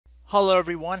Hello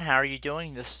everyone, how are you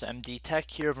doing? This is MD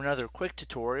Tech here with another quick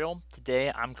tutorial.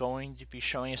 Today I'm going to be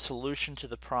showing a solution to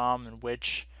the problem in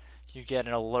which you get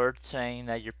an alert saying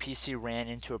that your PC ran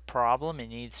into a problem and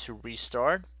needs to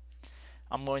restart.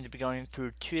 I'm going to be going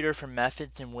through two different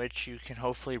methods in which you can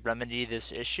hopefully remedy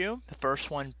this issue. The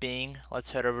first one being,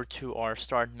 let's head over to our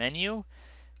start menu.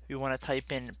 We want to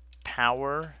type in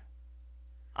power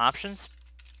options.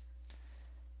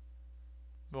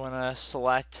 We want to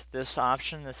select this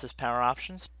option. This is power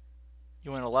options.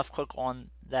 You want to left click on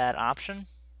that option.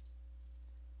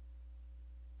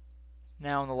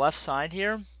 Now on the left side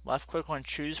here, left click on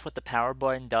choose what the power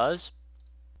button does.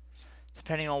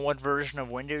 Depending on what version of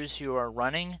Windows you are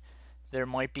running, there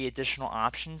might be additional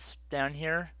options down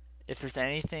here. If there's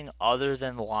anything other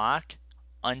than lock,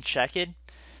 uncheck it.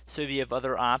 So if you have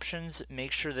other options,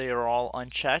 make sure they are all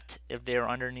unchecked if they are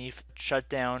underneath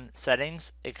shutdown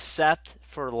settings, except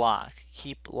for lock.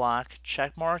 Keep lock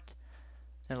checkmarked.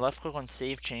 And left click on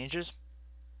save changes.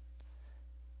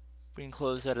 We can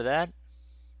close out of that.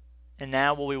 And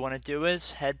now what we want to do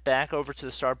is head back over to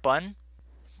the start button,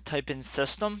 type in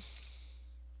system,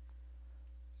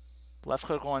 left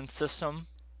click on system,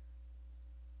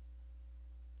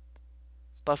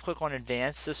 left click on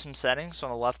advanced system settings on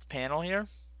the left panel here.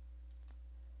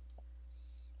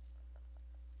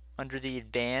 Under the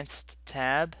advanced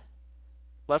tab,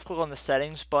 left click on the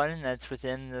settings button that's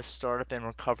within the startup and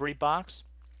recovery box.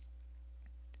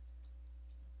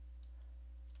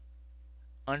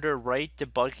 Under write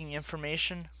debugging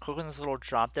information, click on this little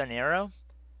drop down arrow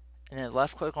and then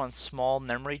left click on small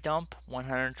memory dump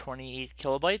 128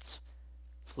 kilobytes.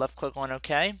 Left click on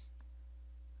OK.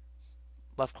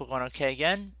 Left click on OK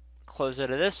again. Close out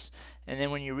of this. And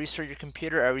then when you restart your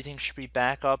computer, everything should be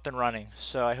back up and running.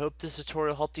 So I hope this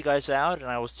tutorial helped you guys out,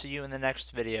 and I will see you in the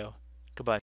next video. Goodbye.